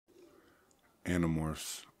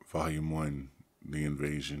Animorphs, Volume 1, The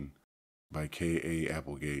Invasion, by K.A.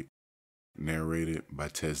 Applegate, narrated by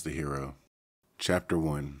Tez the Hero. Chapter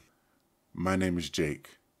 1. My name is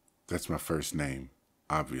Jake. That's my first name,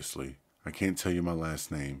 obviously. I can't tell you my last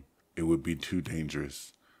name. It would be too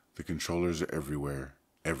dangerous. The controllers are everywhere.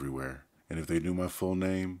 And if they knew my full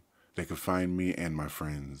name, they could find me and my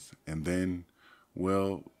friends. And then,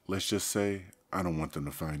 well, let's just say, I don't want them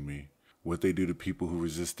to find me. What they do to people who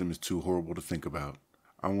resist them is too horrible to think about.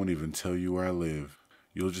 I won't even tell you where I live.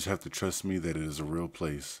 You'll just have to trust me that it is a real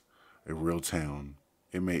place, a real town.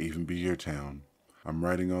 It may even be your town. I'm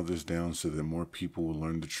writing all this down so that more people will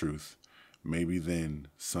learn the truth. Maybe then,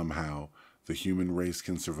 somehow, the human race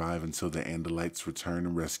can survive until the Andalites return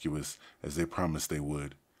and rescue us, as they promised they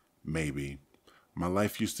would. Maybe. My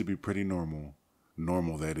life used to be pretty normal.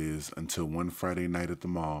 Normal, that is, until one Friday night at the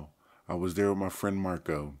mall. I was there with my friend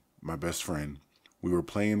Marco, my best friend. We were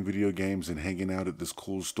playing video games and hanging out at this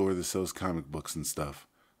cool store that sells comic books and stuff.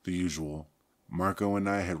 The usual. Marco and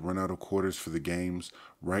I had run out of quarters for the games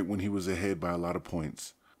right when he was ahead by a lot of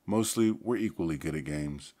points. Mostly, we're equally good at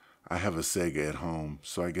games. I have a Sega at home,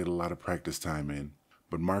 so I get a lot of practice time in.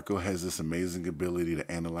 But Marco has this amazing ability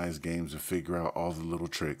to analyze games and figure out all the little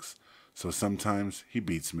tricks. So sometimes he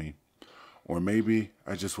beats me. Or maybe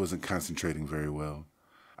I just wasn't concentrating very well.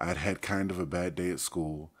 I'd had kind of a bad day at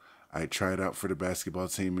school. I tried out for the basketball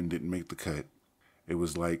team and didn't make the cut. It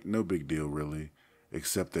was like no big deal really,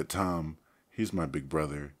 except that Tom, he's my big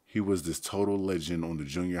brother. He was this total legend on the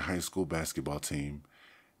junior high school basketball team.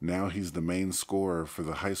 Now he's the main scorer for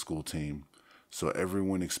the high school team, so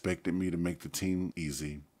everyone expected me to make the team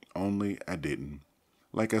easy. Only I didn't.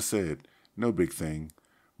 Like I said, no big thing,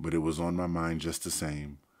 but it was on my mind just the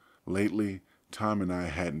same. Lately, Tom and I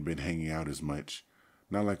hadn't been hanging out as much,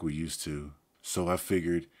 not like we used to. So I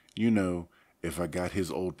figured, if I got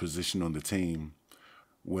his old position on the team.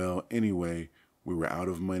 Well, anyway, we were out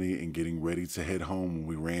of money and getting ready to head home when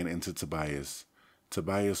we ran into Tobias.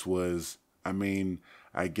 Tobias was,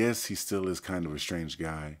 I guess he still is kind of a strange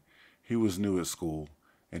guy. He was new at school,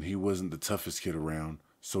 and he wasn't the toughest kid around,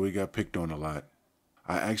 so he got picked on a lot.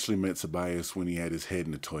 I actually met Tobias when he had his head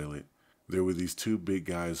in the toilet. There were these two big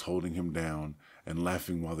guys holding him down and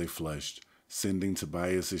laughing while they flushed, sending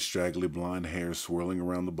Tobias' straggly blonde hair swirling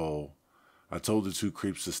around the bowl. I told the two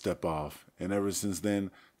creeps to step off, and ever since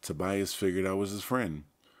then, Tobias figured I was his friend.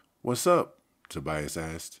 "What's up?" Tobias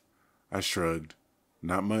asked. I shrugged.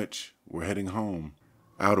 "Not much. We're heading home."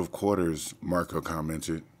 "Out of quarters," Marco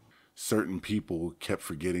commented. Certain people kept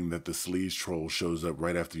forgetting that the sleaze troll shows up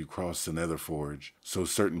right after you cross the Nether Forge, so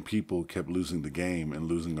certain people kept losing the game and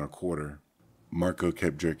losing our quarter. Marco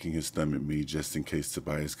kept jerking his thumb at me just in case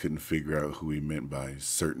Tobias couldn't figure out who he meant by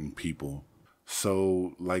certain people.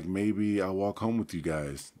 "So, maybe I'll walk home with you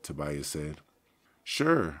guys," Tobias said.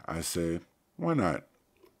 "Sure," I said. "Why not?"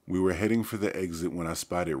 We were heading for the exit when I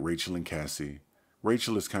spotted Rachel and Cassie.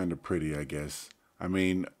 Rachel is kind of pretty, I guess.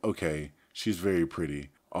 Okay, she's very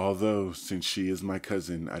pretty. Although, since she is my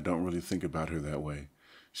cousin, I don't really think about her that way.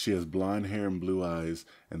 She has blonde hair and blue eyes,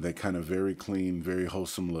 and that kind of very clean, very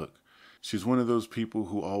wholesome look. She's one of those people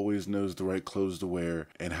who always knows the right clothes to wear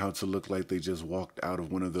and how to look like they just walked out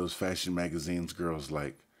of one of those fashion magazines girls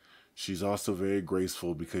like. She's also very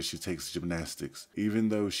graceful because she takes gymnastics, even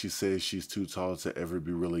though she says she's too tall to ever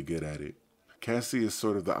be really good at it. Cassie is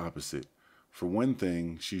sort of the opposite. For one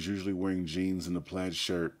thing, she's usually wearing jeans and a plaid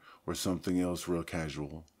shirt or something else real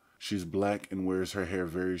casual. She's black and wears her hair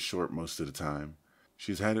very short most of the time.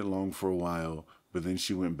 She's had it long for a while, but then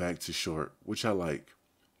she went back to short, which I like.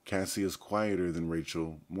 Cassie is quieter than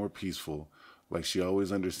Rachel, more peaceful, like she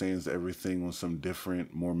always understands everything on some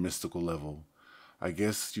different, more mystical level. I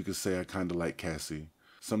guess you could say I kinda like Cassie.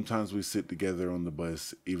 Sometimes we sit together on the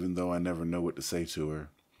bus, even though I never know what to say to her.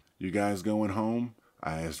 "You guys going home?"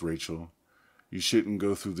 I asked Rachel. "You shouldn't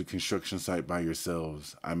go through the construction site by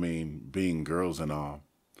yourselves. Being girls and all."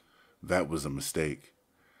 That was a mistake.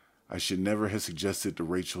 I should never have suggested to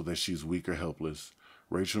Rachel that she's weak or helpless.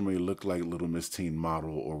 Rachel may look like Little Miss Teen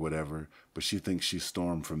Model or whatever, but she thinks she's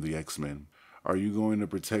Storm from the X-Men. "Are you going to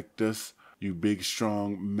protect us, you big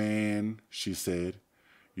strong man?" she said.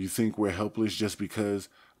 "You think we're helpless just because—"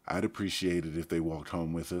 "I'd appreciate it if they walked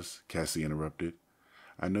home with us," Cassie interrupted.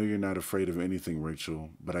 "I know you're not afraid of anything, Rachel,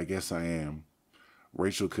 but I guess I am."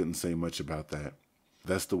 Rachel couldn't say much about that.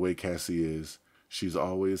 That's the way Cassie is. She's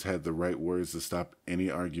always had the right words to stop any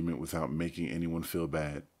argument without making anyone feel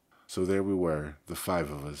bad. So there we were, the five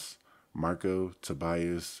of us. Marco,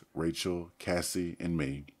 Tobias, Rachel, Cassie, and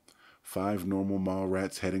me. 5 normal mall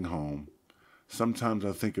rats heading home. Sometimes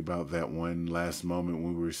I think about that one last moment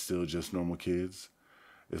when we were still just normal kids.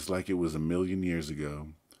 It's like it was a million years ago,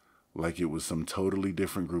 like it was some totally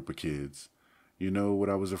different group of kids. You know what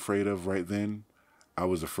I was afraid of right then? I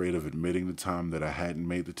was afraid of admitting the time that I hadn't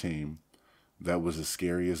made the team. That was as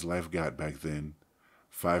scary as life got back then.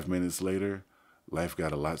 5 minutes later, life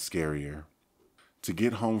got a lot scarier. To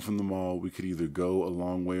get home from the mall, we could either go a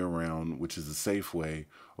long way around, which is the safe way,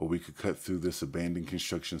 or we could cut through this abandoned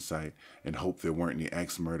construction site and hope there weren't any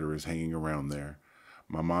axe murderers hanging around there.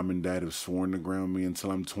 My mom and dad have sworn to ground me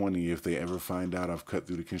until I'm 20 if they ever find out I've cut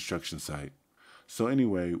through the construction site. So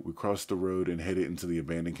anyway, we crossed the road and headed into the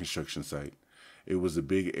abandoned construction site. It was a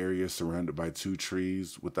big area surrounded by 2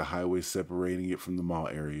 trees with the highway separating it from the mall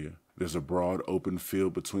area. There's a broad open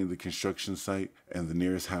field between the construction site and the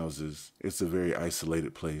nearest houses. It's a very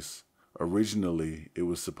isolated place. Originally, it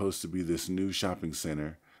was supposed to be this new shopping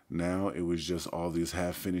center. Now it was just all these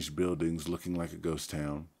half-finished buildings looking like a ghost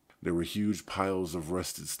town. There were huge piles of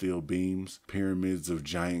rusted steel beams, pyramids of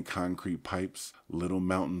giant concrete pipes, little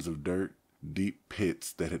mountains of dirt, deep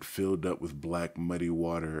pits that had filled up with black muddy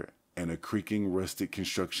water, and a creaking rusted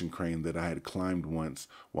construction crane that I had climbed once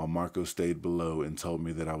while Marco stayed below and told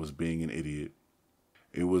me that I was being an idiot.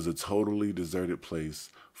 It was a totally deserted place,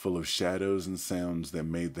 full of shadows and sounds that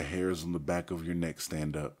made the hairs on the back of your neck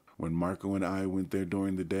stand up. When Marco and I went there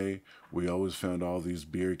during the day, we always found all these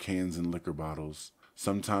beer cans and liquor bottles.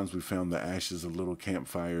 Sometimes we found the ashes of little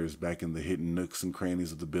campfires back in the hidden nooks and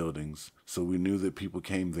crannies of the buildings, so we knew that people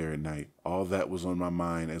came there at night. All that was on my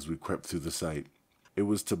mind as we crept through the site. It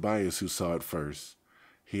was Tobias who saw it first.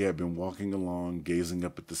 He had been walking along, gazing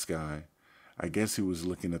up at the sky. I guess he was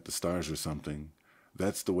looking at the stars or something.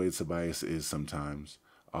 That's the way Tobias is sometimes,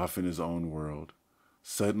 off in his own world.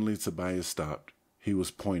 Suddenly Tobias stopped. He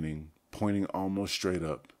was pointing almost straight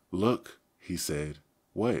up. "Look," he said.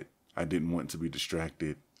 "What?" I didn't want to be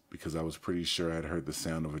distracted because I was pretty sure I'd heard the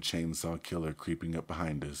sound of a chainsaw killer creeping up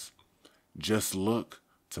behind us. "Just look,"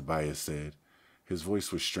 Tobias said. His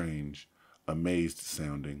voice was strange, amazed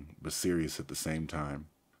sounding, but serious at the same time.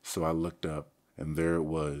 So I looked up, and there it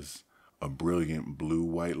was, a brilliant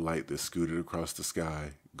blue-white light that scooted across the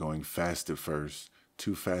sky, going fast at first,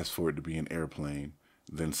 too fast for it to be an airplane,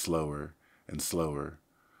 then slower and slower.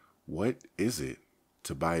 "What is it?"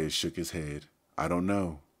 Tobias shook his head. "I don't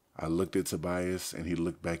know." I looked at Tobias, and he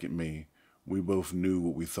looked back at me. We both knew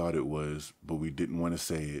what we thought it was, but we didn't want to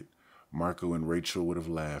say it. Marco and Rachel would have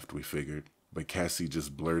laughed, we figured, but Cassie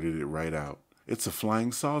just blurted it right out. "It's a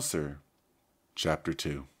flying saucer." Chapter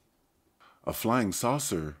 2. "A flying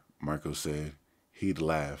saucer," Marco said. He'd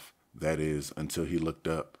laugh, that is, until he looked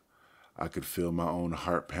up. I could feel my own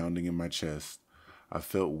heart pounding in my chest. I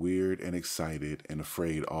felt weird and excited and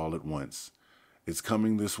afraid all at once. "It's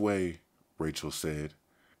coming this way," Rachel said.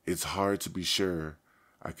 "It's hard to be sure."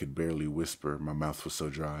 I could barely whisper, my mouth was so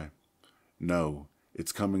dry. "No,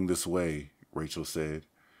 it's coming this way," Rachel said.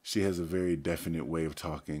 She has a very definite way of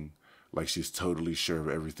talking, like she's totally sure of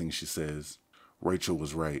everything she says. Rachel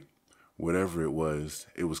was right. Whatever it was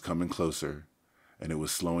coming closer, and it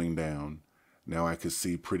was slowing down. Now I could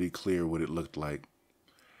see pretty clear what it looked like.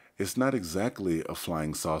 "It's not exactly a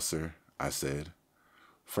flying saucer," I said.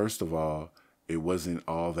 First of all, it wasn't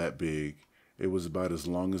all that big. It was about as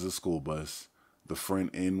long as a school bus. The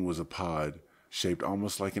front end was a pod, shaped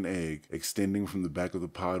almost like an egg. Extending from the back of the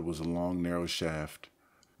pod was a long, narrow shaft.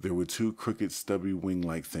 There were 2 crooked, stubby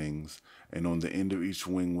wing-like things, and on the end of each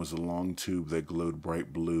wing was a long tube that glowed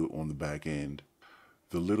bright blue on the back end.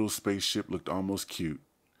 The little spaceship looked almost cute.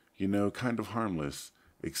 You know, kind of harmless,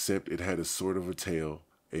 except it had a sort of a tail.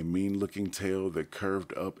 A mean-looking tail that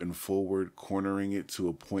curved up and forward, cornering it to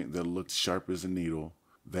a point that looked sharp as a needle.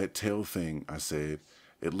 "That tail thing," I said.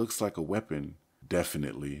 "It looks like a weapon."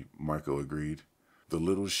 "Definitely," Marco agreed. The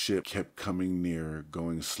little ship kept coming nearer,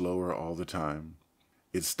 going slower all the time.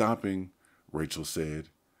 "It's stopping," Rachel said.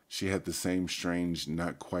 She had the same strange,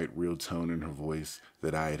 not quite real tone in her voice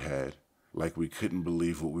that I had had, like we couldn't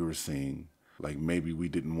believe what we were seeing, like maybe we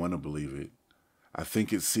didn't want to believe it. "I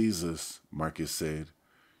think it sees us," Marcus said.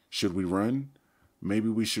 "Should we run? Maybe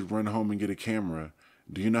we should run home and get a camera.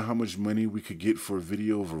 Do you know how much money we could get for a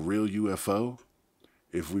video of a real UFO?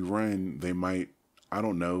 If we run, they might, I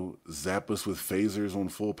don't know, zap us with phasers on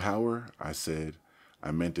full power," I said.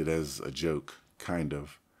 I meant it as a joke, kind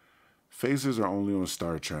of. "Phasers are only on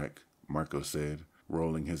Star Trek," Marco said,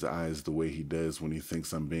 rolling his eyes the way he does when he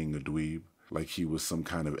thinks I'm being a dweeb, like he was some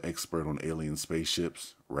kind of expert on alien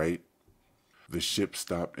spaceships, right? The ship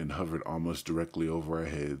stopped and hovered almost directly over our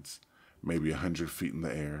heads, maybe 100 feet in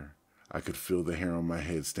the air. I could feel the hair on my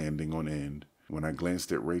head standing on end. When I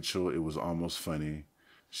glanced at Rachel, it was almost funny.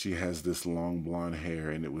 She has this long blonde hair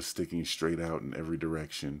and it was sticking straight out in every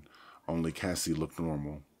direction, Only Cassie looked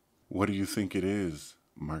normal. "What do you think it is?"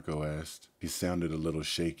 Marco asked. He sounded a little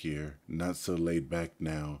shakier, not so laid back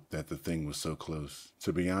now that the thing was so close.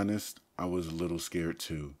 To be honest, I was a little scared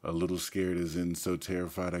too. A little scared as in so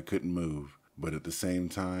terrified I couldn't move. But at the same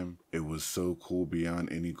time, it was so cool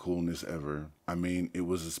beyond any coolness ever. I mean, it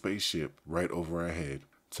was a spaceship right over our head.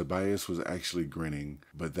 Tobias was actually grinning,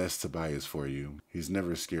 but that's Tobias for you. He's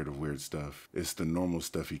never scared of weird stuff. It's the normal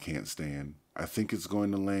stuff he can't stand. "I think it's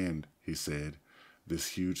going to land," he said, this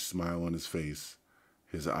huge smile on his face.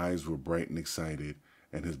 His eyes were bright and excited,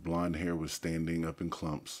 and his blonde hair was standing up in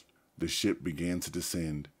clumps. The ship began to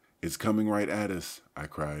descend. "It's coming right at us," I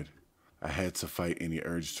cried. I had to fight any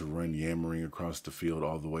urge to run yammering across the field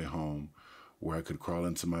all the way home, where I could crawl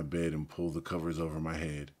into my bed and pull the covers over my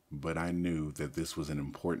head. But I knew that this was an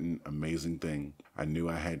important, amazing thing. I knew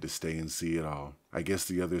I had to stay and see it all. I guess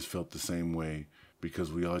the others felt the same way,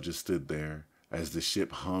 because we all just stood there, as the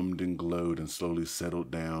ship hummed and glowed and slowly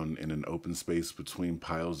settled down in an open space between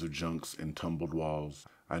piles of junks and tumbled walls.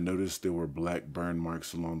 I noticed there were black burn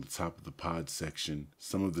marks along the top of the pod section.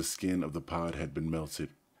 Some of the skin of the pod had been melted.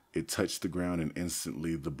 It touched the ground and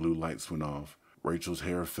instantly the blue lights went off. Rachel's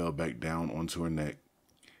hair fell back down onto her neck.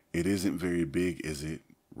 "It isn't very big, is it?"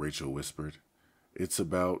 Rachel whispered. "It's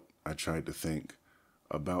about," I tried to think,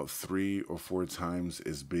 "about 3 or 4 times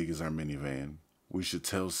as big as our minivan." "We should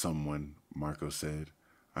tell someone," Marco said.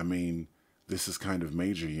 "I mean, this is kind of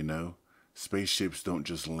major, you know. Spaceships don't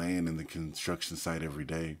just land in the construction site every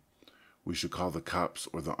day. We should call the cops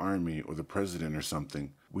or the army or the president or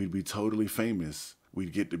something. We'd be totally famous.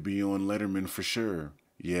 We'd get to be on Letterman for sure."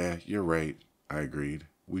 "Yeah, you're right," I agreed.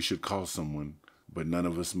 "We should call someone." But none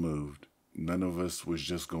of us moved. None of us was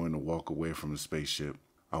just going to walk away from the spaceship.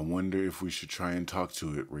 "I wonder if we should try and talk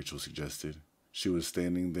to it," Rachel suggested. She was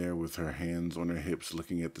standing there with her hands on her hips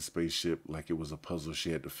looking at the spaceship like it was a puzzle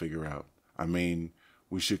she had to figure out. "I mean,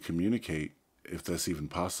 we should communicate, if that's even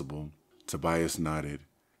possible." Tobias nodded.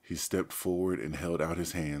 He stepped forward and held out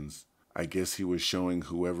his hands. I guess he was showing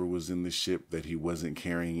whoever was in the ship that he wasn't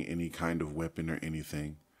carrying any kind of weapon or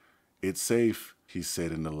anything. "It's safe," he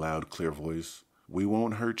said in a loud, clear voice. "We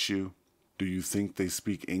won't hurt you." "Do you think they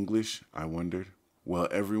speak English?" I wondered. "Well,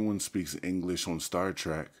 everyone speaks English on Star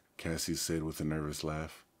Trek," Cassie said with a nervous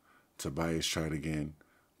laugh. Tobias tried again.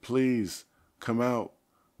 "Please, come out.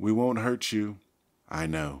 We won't hurt you." "I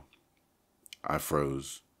know." I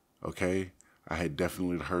froze. Okay, I had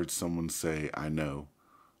definitely heard someone say, "I know."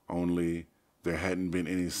 Only there hadn't been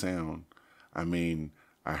any sound. I mean,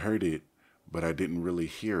 I heard it, but I didn't really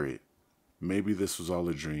hear it. Maybe this was all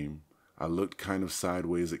a dream. I looked kind of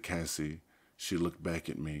sideways at Cassie. She looked back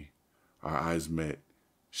at me. Our eyes met.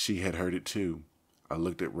 She had heard it too. I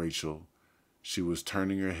looked at Rachel. She was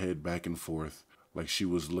turning her head back and forth, like she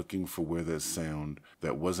was looking for where that sound,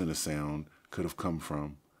 that wasn't a sound, could have come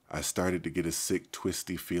from. I started to get a sick,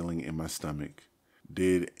 twisty feeling in my stomach.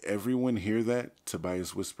 "Did everyone hear that?"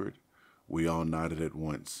 Tobias whispered. We all nodded at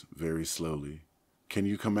once, very slowly. "Can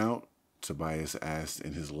you come out?" Tobias asked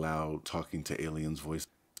in his loud, talking to aliens voice.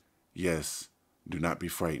 "Yes, do not be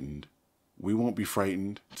frightened." "We won't be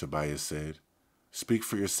frightened," Tobias said. "Speak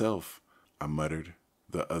for yourself," I muttered.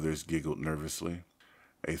 The others giggled nervously.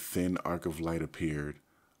 A thin arc of light appeared,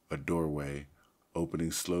 a doorway,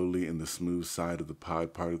 opening slowly in the smooth side of the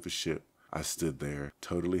pod part of the ship. I stood there,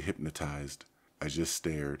 totally hypnotized. I just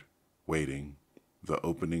stared, waiting. The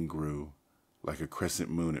opening grew, like a crescent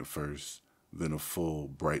moon at first, then a full,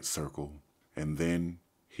 bright circle. And then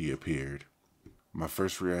he appeared. My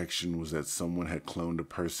first reaction was that someone had cloned a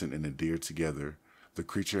person and a deer together. The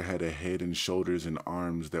creature had a head and shoulders and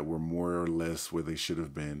arms that were more or less where they should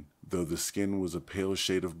have been, though the skin was a pale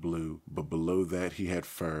shade of blue, but below that he had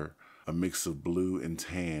fur, a mix of blue and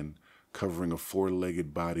tan, covering a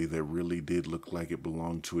 4-legged body that really did look like it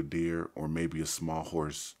belonged to a deer or maybe a small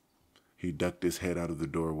horse. He ducked his head out of the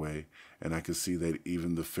doorway, and I could see that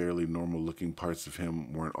even the fairly normal-looking parts of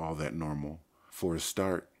him weren't all that normal. For a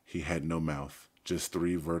start, he had no mouth, just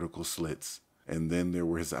 3 vertical slits, and then there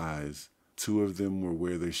were his eyes. 2 of them were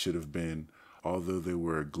where they should have been, although they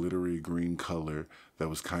were a glittery green color that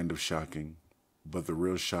was kind of shocking. But the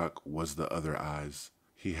real shock was the other eyes.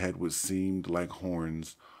 He had what seemed like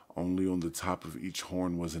horns, only on the top of each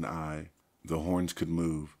horn was an eye. The horns could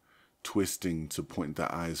move, twisting to point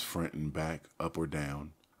the eyes front and back, up or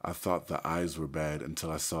down. I thought the eyes were bad until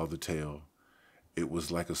I saw the tail. It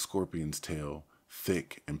was like a scorpion's tail,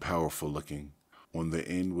 thick and powerful looking. On the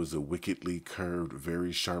end was a wickedly curved,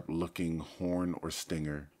 very sharp-looking horn or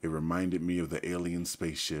stinger. It reminded me of the alien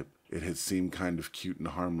spaceship. It had seemed kind of cute and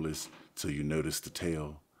harmless till you noticed the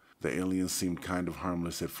tail. The alien seemed kind of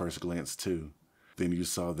harmless at first glance too. Then you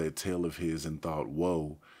saw that tail of his and thought,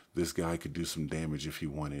 whoa, this guy could do some damage if he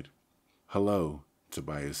wanted. Hello,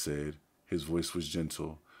 Tobias said. His voice was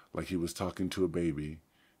gentle, like he was talking to a baby.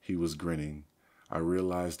 He was grinning. I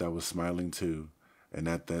realized I was smiling too, and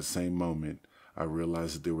at that same moment, I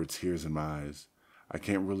realized that there were tears in my eyes. I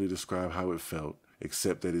can't really describe how it felt,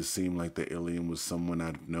 except that it seemed like the alien was someone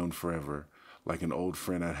I'd known forever, like an old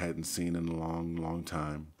friend I hadn't seen in a long, long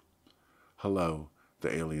time. Hello,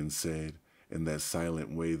 the alien said, in that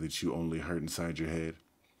silent way that you only heard inside your head.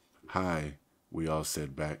 Hi, we all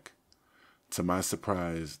said back. To my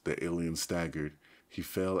surprise, the alien staggered. He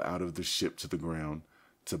fell out of the ship to the ground.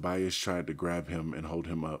 Tobias tried to grab him and hold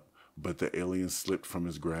him up, but the alien slipped from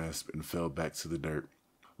his grasp and fell back to the dirt.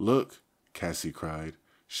 Look, Cassie cried.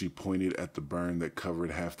 She pointed at the burn that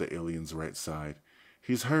covered half the alien's right side.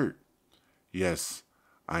 He's hurt. Yes,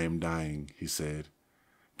 I am dying, he said.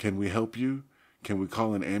 Can we help you? Can we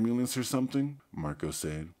call an ambulance or something? Marco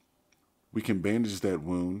said. We can bandage that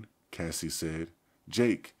wound, Cassie said.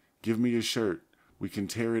 Jake, give me your shirt. We can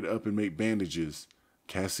tear it up and make bandages.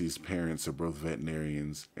 Cassie's parents are both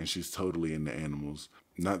veterinarians, and she's totally into animals.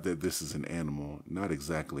 Not that this is an animal, not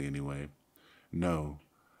exactly anyway. No,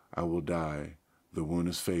 I will die. The wound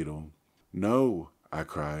is fatal. No, I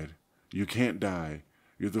cried. You can't die.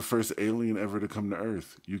 You're the first alien ever to come to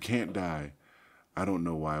Earth. You can't die. I don't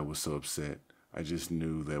know why I was so upset. I just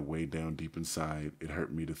knew that way down deep inside, it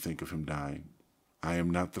hurt me to think of him dying. I am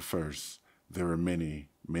not the first. There are many,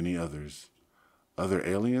 many others. Other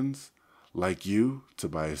aliens? Like you?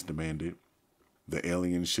 Tobias demanded. The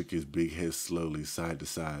alien shook his big head slowly side to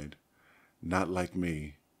side. Not like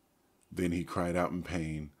me. Then he cried out in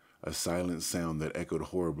pain, a silent sound that echoed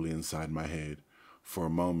horribly inside my head. For a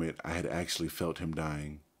moment, I had actually felt him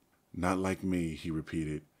dying. Not like me, he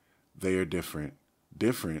repeated. They are different.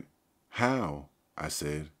 Different? How? I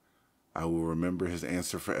said. I will remember his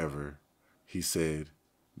answer forever. He said,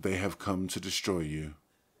 They have come to destroy you.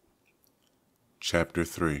 Chapter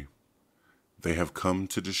 3. They have come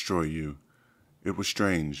to destroy you. It was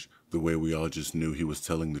strange, the way we all just knew he was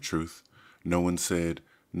telling the truth. No one said,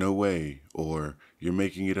 no way, or you're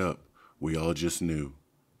making it up. We all just knew.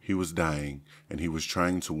 He was dying, and he was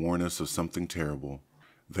trying to warn us of something terrible.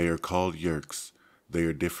 They are called Yeerks. They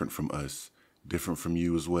are different from us, different from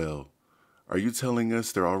you as well. Are you telling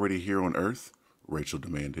us they're already here on Earth? Rachel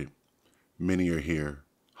demanded. Many are here.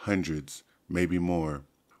 Hundreds, maybe more.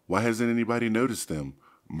 Why hasn't anybody noticed them?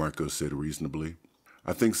 Marco said reasonably.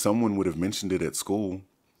 I think someone would have mentioned it at school.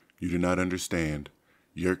 You do not understand.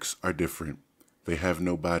 Yeerks are different. They have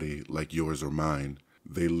no body like yours or mine.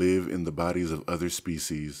 They live in the bodies of other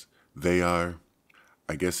species. They are...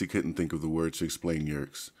 I guess he couldn't think of the word to explain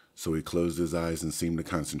Yeerks, so he closed his eyes and seemed to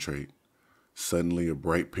concentrate. Suddenly a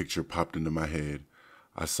bright picture popped into my head.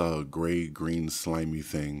 I saw a gray-green slimy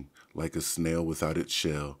thing, like a snail without its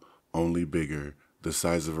shell, only bigger, the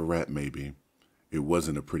size of a rat maybe. It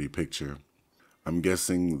wasn't a pretty picture. I'm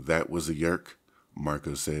guessing that was a Yeerk,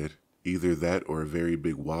 Marco said. Either that or a very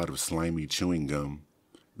big wad of slimy chewing gum.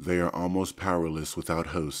 They are almost powerless without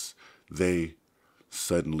hosts.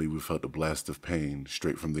 Suddenly we felt a blast of pain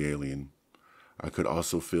straight from the alien. I could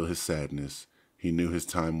also feel his sadness. He knew his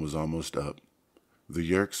time was almost up. The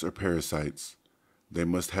Yeerks are parasites. They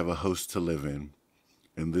must have a host to live in.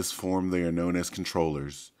 In this form they are known as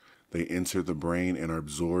controllers. They enter the brain and are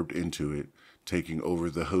absorbed into it, taking over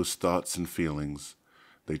the host's thoughts and feelings.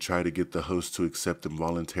 They try to get the host to accept them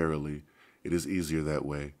voluntarily. It is easier that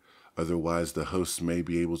way. Otherwise, the host may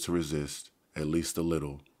be able to resist, at least a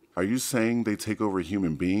little. Are you saying they take over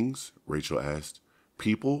human beings? Rachel asked.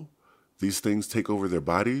 People? These things take over their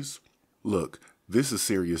bodies? Look, this is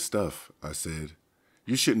serious stuff, I said.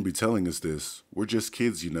 You shouldn't be telling us this. We're just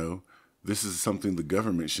kids, you know. This is something the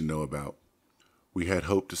government should know about. We had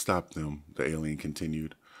hoped to stop them, the alien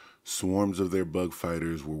continued. Swarms of their bug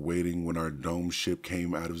fighters were waiting when our dome ship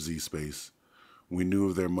came out of Z-space. We knew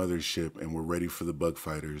of their mothership and were ready for the bug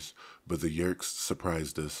fighters, but the Yeerks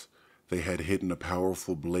surprised us. They had hidden a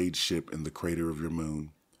powerful blade ship in the crater of your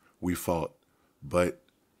moon. We fought, but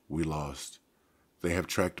we lost. They have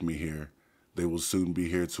tracked me here. They will soon be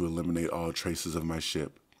here to eliminate all traces of my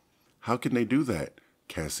ship. How can they do that?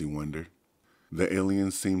 Cassie wondered. The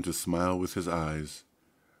alien seemed to smile with his eyes.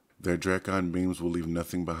 Their Dracon beams will leave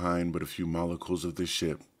nothing behind but a few molecules of this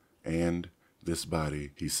ship, and this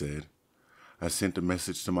body, he said. I sent a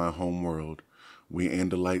message to my home world. We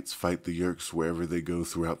Andalites fight the Yeerks wherever they go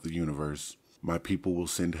throughout the universe. My people will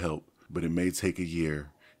send help, but it may take a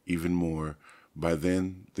year, even more. By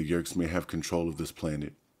then, the Yeerks may have control of this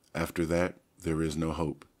planet. After that, there is no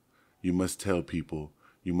hope. You must tell people.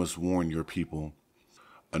 You must warn your people.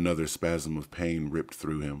 Another spasm of pain ripped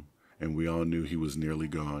through him, and we all knew he was nearly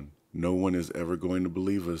gone. "No one is ever going to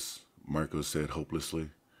believe us," Marco said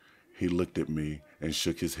hopelessly. He looked at me and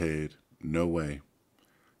shook his head. No way.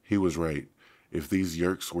 He was right. If these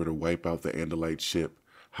Yeerks were to wipe out the Andalite ship,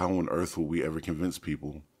 how on earth would we ever convince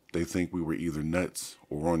people? They think we were either nuts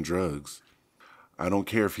or on drugs. "I don't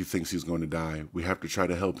care if he thinks he's going to die. We have to try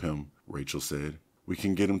to help him," Rachel said. "We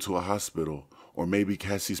can get him to a hospital, or maybe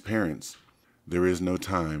Cassie's parents." "There is no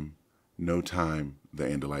time, the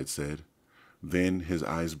Andalite said. Then his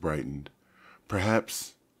eyes brightened.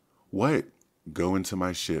 "Perhaps—" "What?" "Go into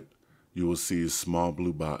my ship. You will see a small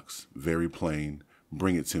blue box, very plain.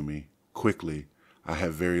 Bring it to me, quickly. I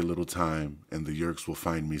have very little time, and the Yeerks will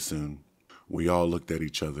find me soon." We all looked at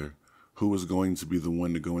each other. Who was going to be the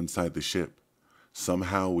one to go inside the ship?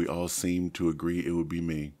 Somehow we all seemed to agree it would be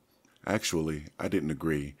me. Actually, I didn't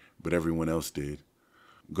agree, but everyone else did.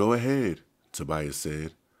 "Go ahead," Tobias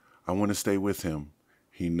said. "I want to stay with him."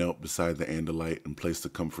 He knelt beside the Andalite and placed a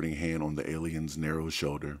comforting hand on the alien's narrow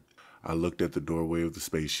shoulder. I looked at the doorway of the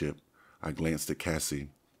spaceship. I glanced at Cassie.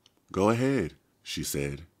 "Go ahead," she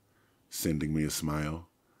said, sending me a smile.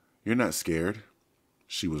 "You're not scared."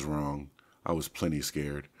 She was wrong. I was plenty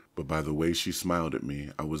scared, but by the way she smiled at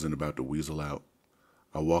me, I wasn't about to weasel out.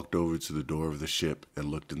 I walked over to the door of the ship and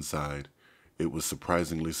looked inside. It was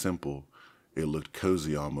surprisingly simple. It looked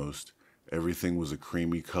cozy almost. Everything was a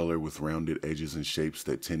creamy color with rounded edges and shapes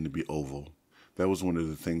that tend to be oval. That was one of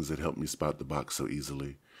the things that helped me spot the box so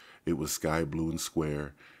easily. It was sky blue and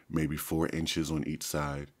square, maybe 4 inches on each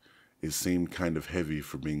side. It seemed kind of heavy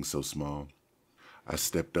for being so small. I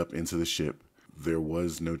stepped up into the ship. There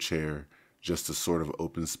was no chair, just a sort of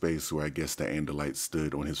open space where I guess the Andalite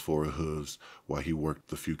stood on his 4 hooves while he worked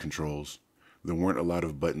the few controls. There weren't a lot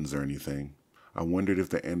of buttons or anything. I wondered if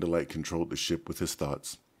the Andalite controlled the ship with his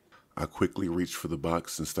thoughts. I quickly reached for the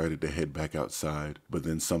box and started to head back outside, but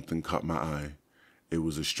then something caught my eye. It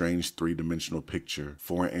was a strange 3-dimensional picture,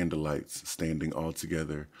 4 Andalites standing all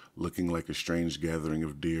together, looking like a strange gathering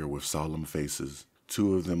of deer with solemn faces.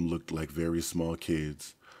 2 of them looked like very small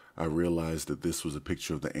kids. I realized that this was a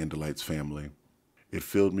picture of the Andalite's family. It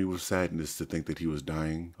filled me with sadness to think that he was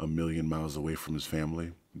dying a million miles away from his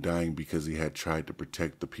family, dying because he had tried to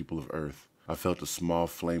protect the people of Earth. I felt a small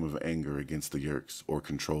flame of anger against the Yeerks, or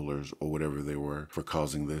controllers, or whatever they were, for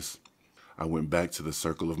causing this. I went back to the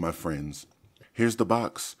circle of my friends. "Here's the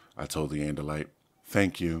box," I told the Andalite.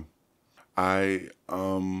 "Thank you."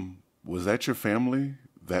 Was that your family?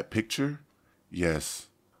 That picture?" "Yes."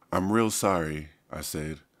 "I'm real sorry," I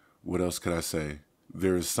said. What else could I say?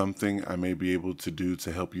 "There is something I may be able to do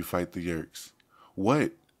to help you fight the Yeerks."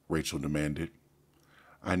 "What?" Rachel demanded.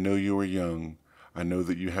 "I know you are young. I know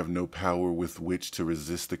that you have no power with which to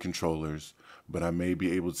resist the controllers, but I may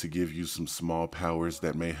be able to give you some small powers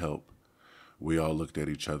that may help." We all looked at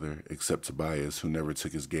each other, except Tobias, who never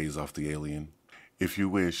took his gaze off the alien. "If you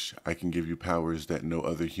wish, I can give you powers that no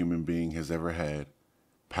other human being has ever had."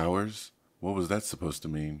 "Powers? What was that supposed to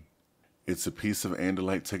mean?" "It's a piece of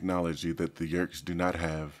Andalite technology that the Yeerks do not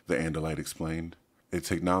have," the Andalite explained. "A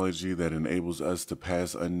technology that enables us to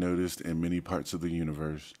pass unnoticed in many parts of the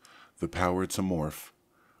universe. The power to morph.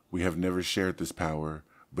 We have never shared this power,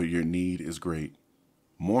 but your need is great."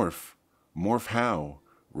 "Morph? Morph how?"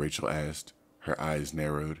 Rachel asked. Her eyes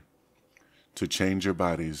narrowed. "To change your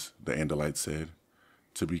bodies," the Andalite said.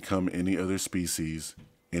 "To become any other species,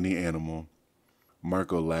 any animal."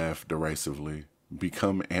 Marco laughed derisively.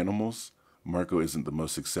 "Become animals?" Marco isn't the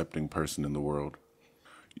most accepting person in the world.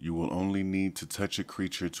 "You will only need to touch a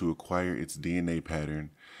creature to acquire its DNA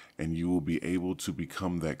pattern, and you will be able to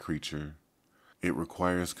become that creature. It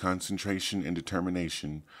requires concentration and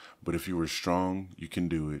determination, but if you are strong, you can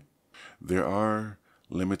do it. There are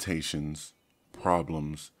limitations,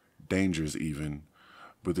 problems, dangers even,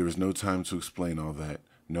 but there is no time to explain all that,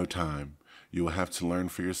 no time. You will have to learn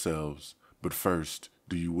for yourselves, but first,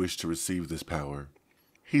 do you wish to receive this power?"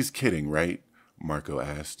 "He's kidding, right?" Marco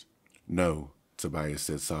asked. "No," Tobias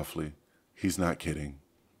said softly. "He's not kidding."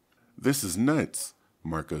 "This is nuts,"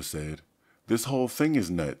 Marco said. "This whole thing is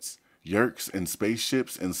nuts. Yeerks and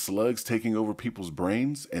spaceships and slugs taking over people's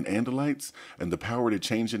brains and Andalites and the power to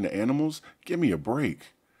change into animals? Give me a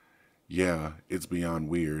break." "Yeah, it's beyond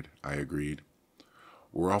weird," I agreed.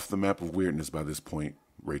 "We're off the map of weirdness by this point,"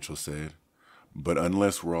 Rachel said. "But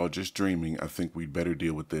unless we're all just dreaming, I think we'd better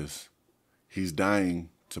deal with this." "He's dying,"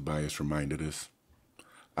 Tobias reminded us.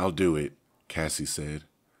 "I'll do it," Cassie said.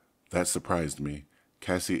 That surprised me.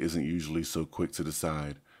 Cassie isn't usually so quick to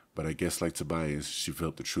decide, but I guess like Tobias, she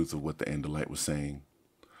felt the truth of what the Andalite was saying.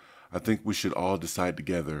 "I think we should all decide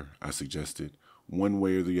together," I suggested, "one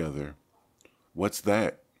way or the other." "What's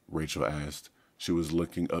that?" Rachel asked. She was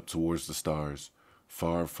looking up towards the stars.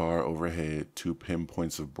 Far, far overhead, 2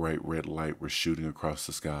 pinpoints of bright red light were shooting across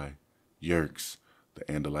the sky. Yeerks, the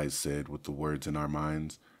Andalite said with the words in our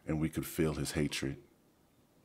minds, and we could feel his hatred.